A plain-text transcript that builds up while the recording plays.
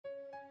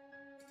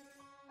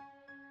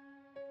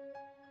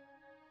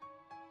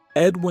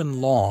Edwin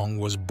Long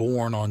was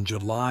born on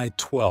July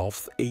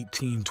 12,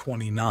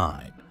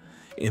 1829,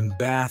 in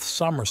Bath,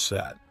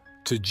 Somerset,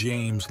 to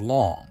James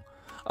Long,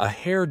 a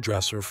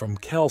hairdresser from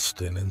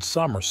Kelston in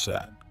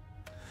Somerset.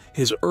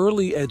 His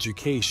early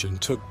education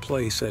took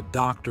place at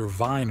Dr.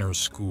 Viner's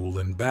school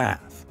in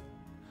Bath.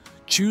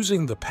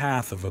 Choosing the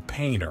path of a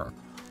painter,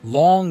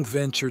 Long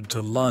ventured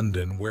to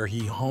London, where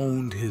he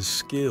honed his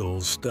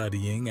skills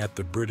studying at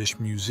the British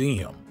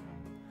Museum.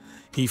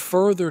 He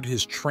furthered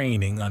his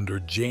training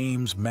under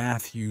James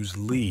Matthews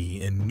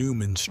Lee in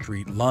Newman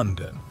Street,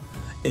 London,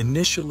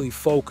 initially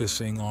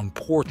focusing on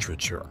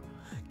portraiture,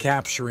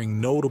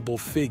 capturing notable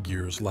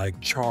figures like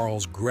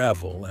Charles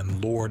Greville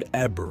and Lord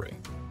Ebury.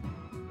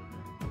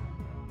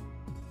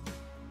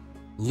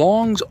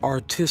 Long's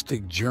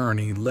artistic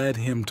journey led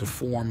him to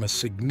form a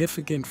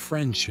significant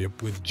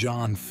friendship with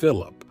John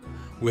Philip,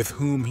 with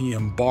whom he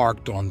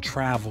embarked on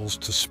travels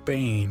to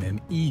Spain and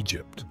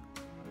Egypt.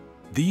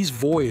 These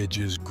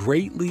voyages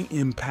greatly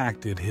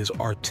impacted his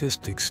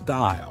artistic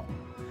style,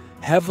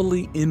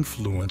 heavily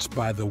influenced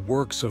by the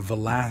works of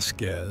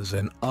Velázquez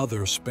and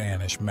other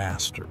Spanish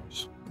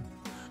masters.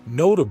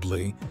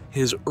 Notably,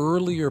 his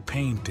earlier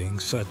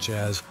paintings such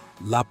as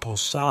La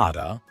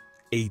Posada,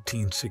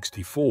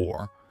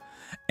 1864,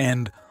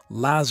 and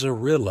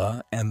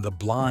Lazarilla and the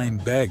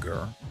Blind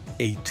Beggar,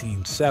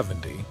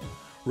 1870,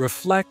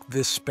 reflect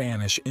this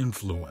Spanish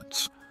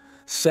influence,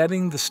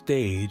 setting the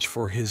stage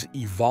for his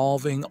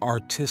evolving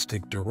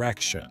artistic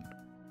direction.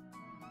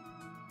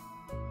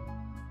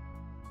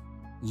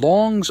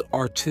 Long's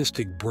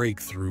artistic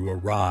breakthrough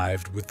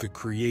arrived with the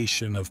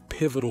creation of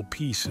pivotal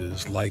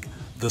pieces like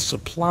The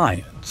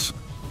Suppliants,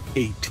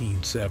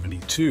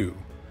 1872,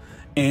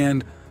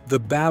 and The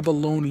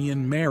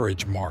Babylonian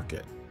Marriage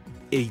Market,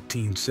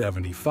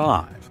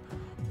 1875,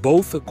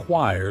 both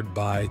acquired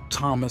by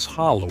Thomas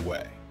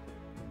Holloway.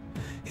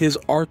 His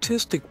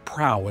artistic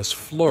prowess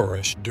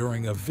flourished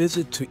during a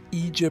visit to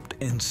Egypt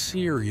and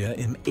Syria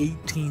in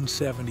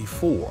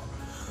 1874,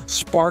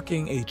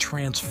 sparking a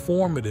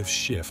transformative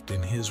shift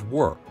in his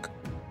work.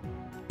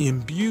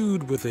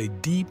 Imbued with a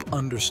deep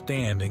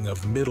understanding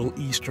of Middle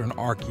Eastern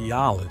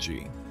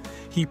archaeology,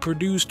 he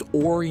produced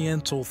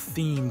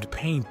Oriental-themed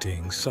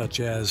paintings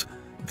such as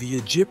The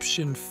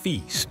Egyptian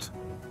Feast,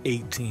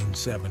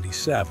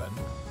 1877,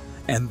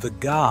 and The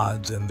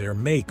Gods and Their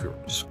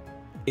Makers,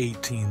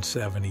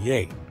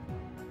 1878.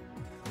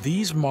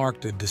 These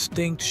marked a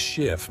distinct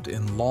shift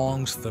in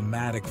Long's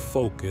thematic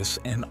focus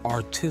and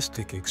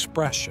artistic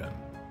expression.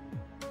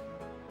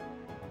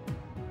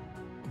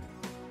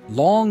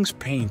 Long's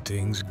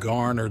paintings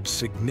garnered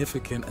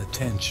significant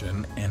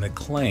attention and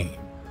acclaim,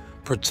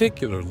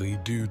 particularly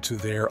due to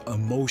their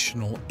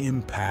emotional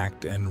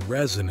impact and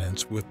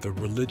resonance with the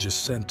religious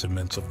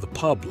sentiments of the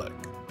public.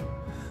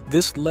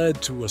 This led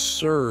to a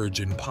surge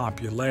in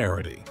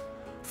popularity,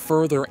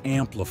 further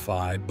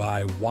amplified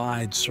by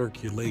wide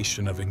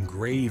circulation of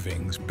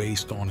engravings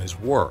based on his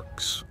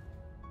works.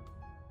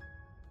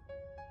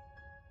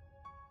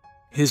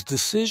 His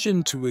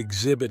decision to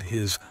exhibit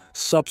his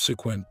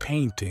subsequent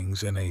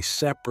paintings in a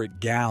separate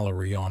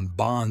gallery on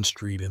Bond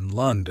Street in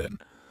London,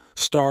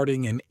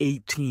 starting in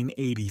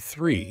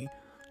 1883,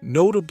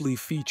 notably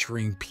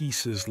featuring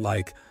pieces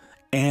like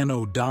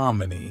Anno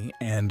Domini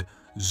and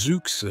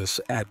Zeuxis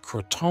at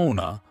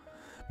Crotona,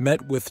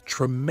 met with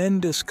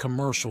tremendous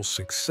commercial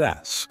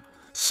success,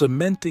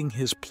 cementing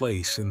his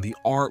place in the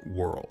art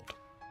world.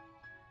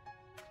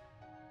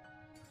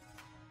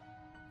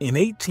 In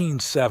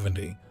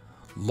 1870,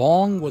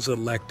 Long was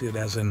elected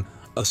as an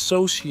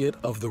Associate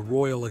of the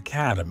Royal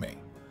Academy,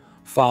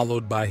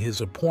 followed by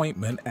his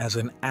appointment as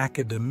an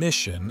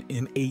academician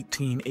in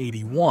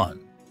 1881.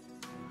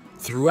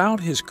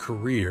 Throughout his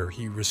career,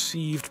 he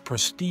received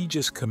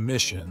prestigious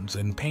commissions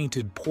and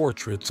painted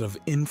portraits of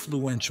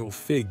influential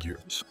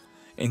figures,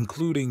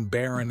 including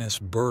Baroness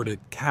Burdett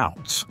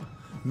Coutts,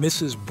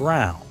 Mrs.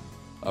 Brown,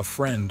 a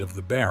friend of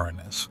the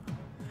Baroness,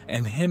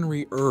 and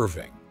Henry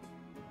Irving.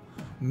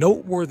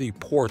 Noteworthy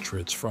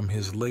portraits from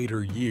his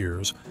later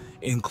years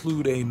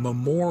include a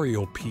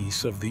memorial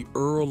piece of the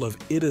Earl of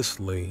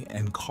Iddesleigh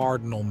and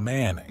Cardinal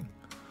Manning,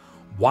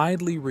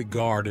 widely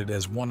regarded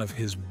as one of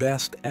his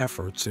best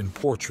efforts in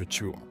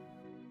portraiture.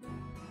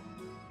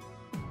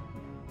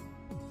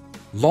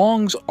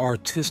 Long's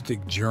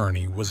artistic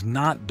journey was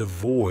not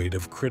devoid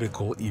of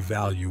critical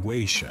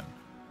evaluation.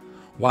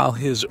 While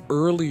his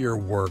earlier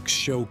works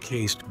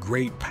showcased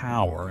great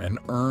power and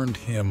earned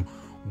him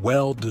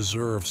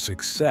well-deserved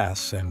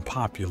success and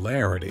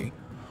popularity,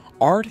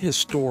 art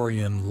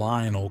historian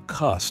Lionel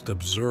Cust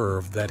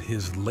observed that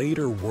his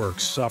later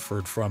works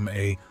suffered from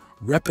a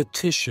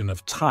repetition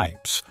of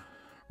types,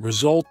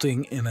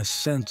 resulting in a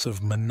sense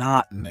of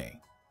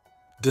monotony.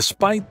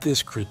 Despite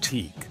this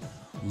critique,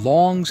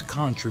 Long's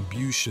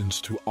contributions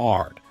to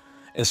art,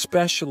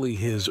 especially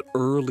his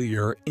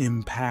earlier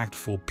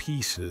impactful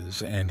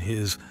pieces and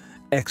his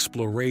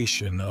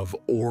exploration of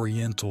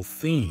Oriental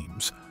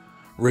themes,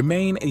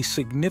 remain a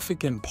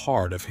significant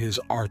part of his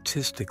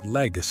artistic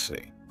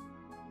legacy.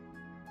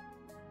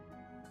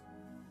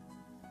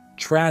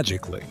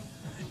 Tragically,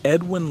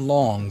 Edwin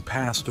Long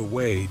passed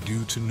away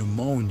due to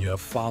pneumonia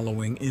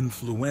following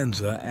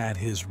influenza at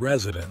his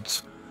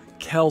residence,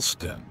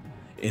 Kelston,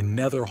 in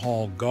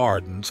Netherhall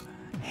Gardens,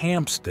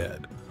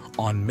 Hampstead,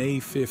 on May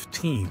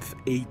 15,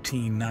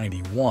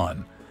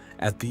 1891,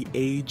 at the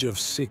age of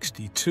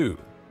 62.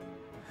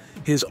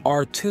 His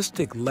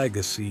artistic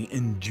legacy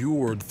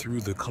endured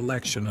through the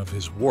collection of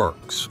his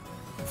works,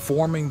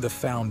 forming the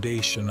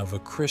foundation of a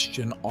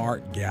Christian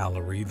art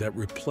gallery that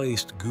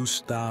replaced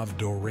Gustave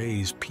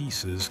Doré's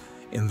pieces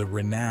in the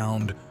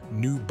renowned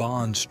New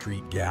Bond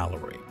Street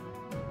Gallery.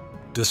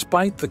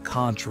 Despite the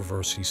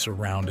controversy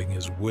surrounding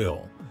his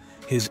will,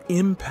 his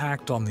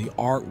impact on the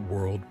art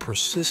world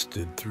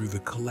persisted through the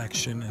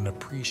collection and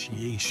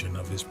appreciation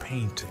of his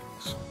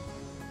paintings.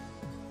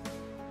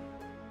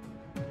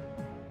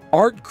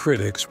 Art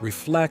critics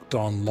reflect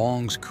on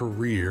Long's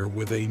career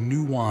with a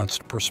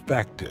nuanced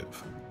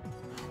perspective.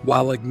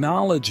 While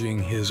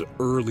acknowledging his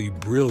early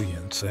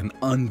brilliance and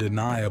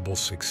undeniable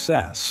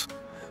success,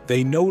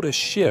 they note a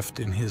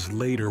shift in his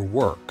later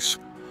works,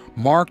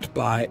 marked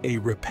by a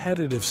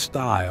repetitive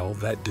style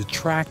that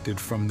detracted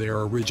from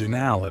their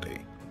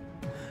originality.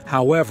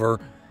 However,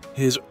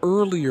 his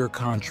earlier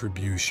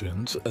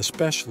contributions,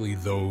 especially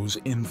those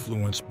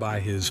influenced by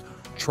his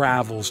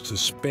travels to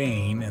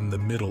Spain and the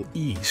Middle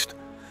East,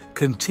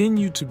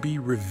 continue to be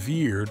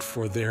revered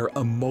for their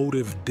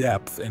emotive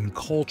depth and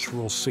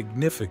cultural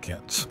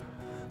significance,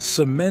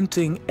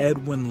 cementing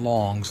Edwin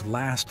Long's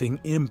lasting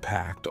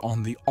impact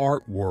on the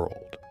art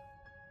world.